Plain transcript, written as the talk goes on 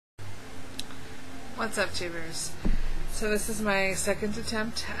What's up, tubers? So this is my second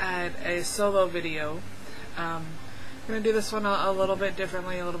attempt at a solo video. I'm going to do this one a little bit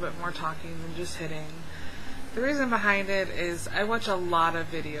differently, a little bit more talking than just hitting. The reason behind it is I watch a lot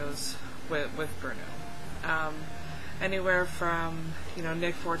of videos with Bruno. Anywhere from,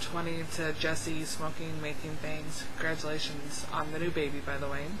 Nick 420 to Jesse smoking, making things. Congratulations on the new baby, by the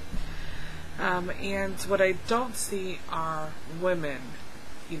way. And what I don't see are women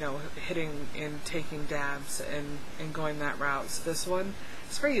hitting and taking dabs and going that route. So this one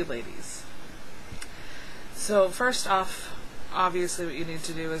is for you ladies. So first off, obviously what you need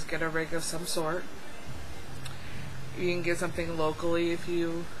to do is get a rig of some sort. You can get something locally if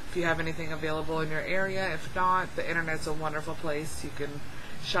you have anything available in your area. If not, the internet's a wonderful place. You can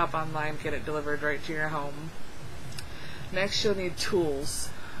shop online, get it delivered right to your home. Next, you'll need tools.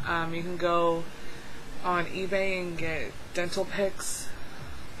 You can go on eBay and get dental picks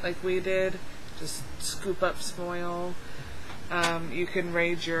like we did. Just scoop up some oil. You can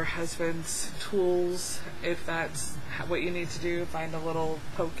raid your husband's tools if that's what you need to do. Find a little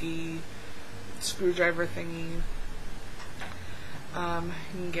pokey screwdriver thingy. You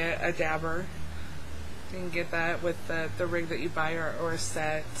can get a dabber. You can get that with the rig that you buy or a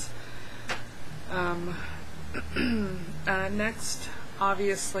set. Next,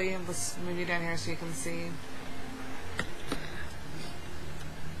 obviously, let's move you down here so you can see.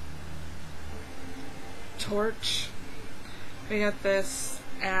 Torch. We got this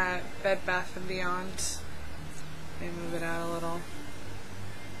at Bed Bath & Beyond. Let me move it out a little.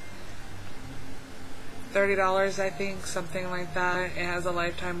 $30, I think, something like that. It has a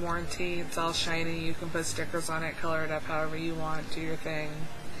lifetime warranty. It's all shiny. You can put stickers on it, color it up however you want, do your thing.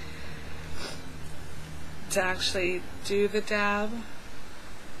 To actually do the dab,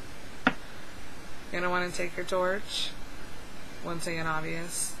 you're going to want to take your torch, once again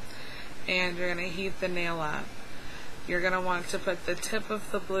obvious, and you're going to heat the nail up. You're going to want to put the tip of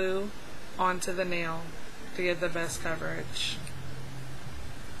the blue onto the nail to get the best coverage.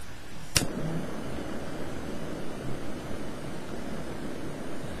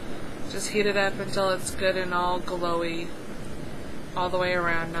 Just heat it up until it's good and all glowy all the way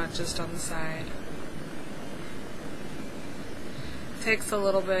around, not just on the side. Takes a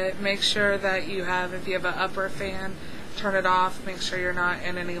little bit. Make sure that if you have an upper fan, turn it off. Make sure you're not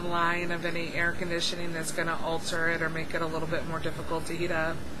in any line of any air conditioning that's going to alter it or make it a little bit more difficult to heat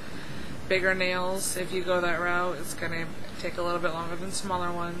up. Bigger nails, if you go that route, it's going to take a little bit longer than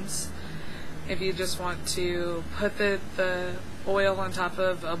smaller ones. If you just want to put the oil on top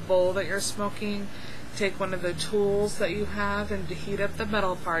of a bowl that you're smoking, take one of the tools that you have and heat up the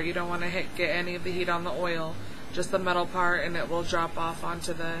metal part. You don't want to get any of the heat on the oil, just the metal part, and it will drop off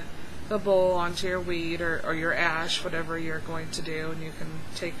onto the bowl, onto your weed or your ash, whatever you're going to do, and you can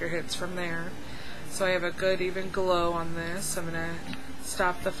take your hits from there. So I have a good even glow on this. I'm going to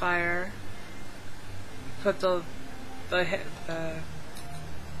stop the fire, put the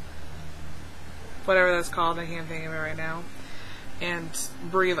whatever that's called, I can't think of it right now, and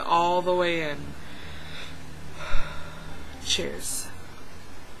breathe all the way in. Cheers.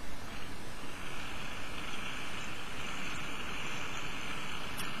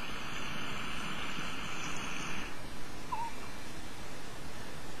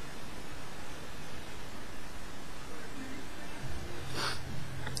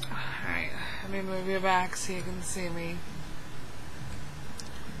 Alright, let me move you back so you can see me.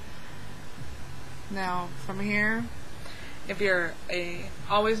 Now, from here,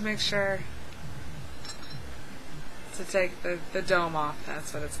 always make sure to take the dome off.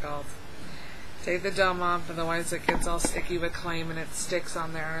 That's what it's called. Take the dome off, otherwise it gets all sticky with clay and it sticks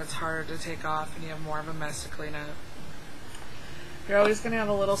on there and it's harder to take off and you have more of a mess to clean up. You're always going to have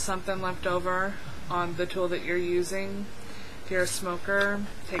a little something left over on the tool that you're using. If you're a smoker,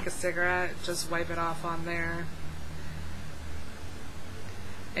 take a cigarette, just wipe it off on there.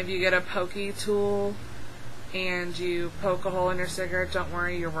 If you get a pokey tool and you poke a hole in your cigarette, don't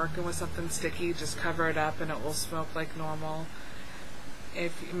worry, you're working with something sticky. Just cover it up and it will smoke like normal.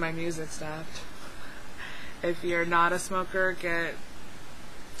 If my music stopped. If you're not a smoker, get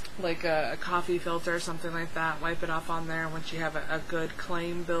like a coffee filter or something like that. Wipe it off on there. Once you have a good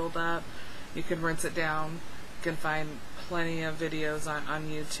claim build up, you can rinse it down. You can find plenty of videos on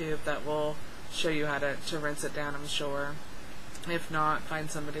YouTube that will show you how to rinse it down, I'm sure. If not, find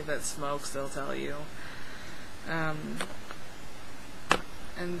somebody that smokes, they'll tell you. And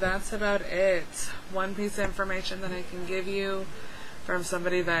that's about it. One piece of information that I can give you from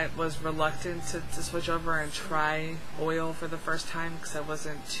somebody that was reluctant to switch over and try oil for the first time because I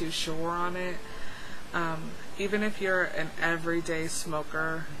wasn't too sure on it. Even if you're an everyday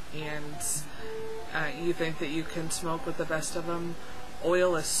smoker and you think that you can smoke with the best of them.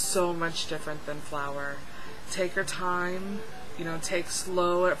 Oil is so much different than flour. Take your time, take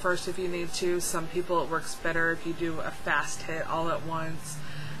slow at first if you need to. Some people it works better if you do a fast hit all at once,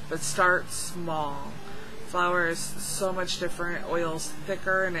 but start small. Flour is so much different. Oil's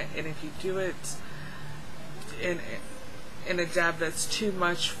thicker, and if you do it in a dab that's too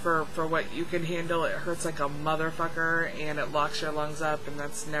much for what you can handle, it hurts like a motherfucker and it locks your lungs up, and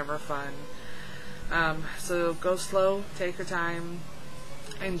that's never fun. So go slow, take your time,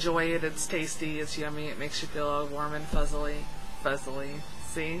 enjoy it. It's tasty, it's yummy, it makes you feel all warm and fuzzily.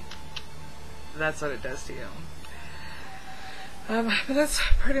 See? That's what it does to you. But that's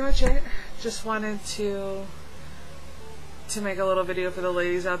pretty much it. Just wanted to make a little video for the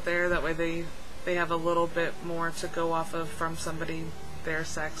ladies out there. That way they have a little bit more to go off of from somebody their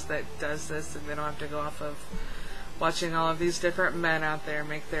sex that does this, and they don't have to go off of watching all of these different men out there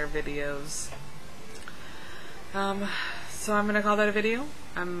make their videos. So I'm going to call that a video.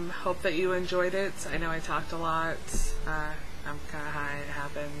 Hope that you enjoyed it. I know I talked a lot. I'm kind of high, it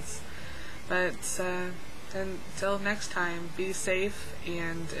happens. But until next time, be safe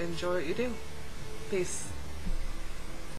and enjoy what you do. Peace.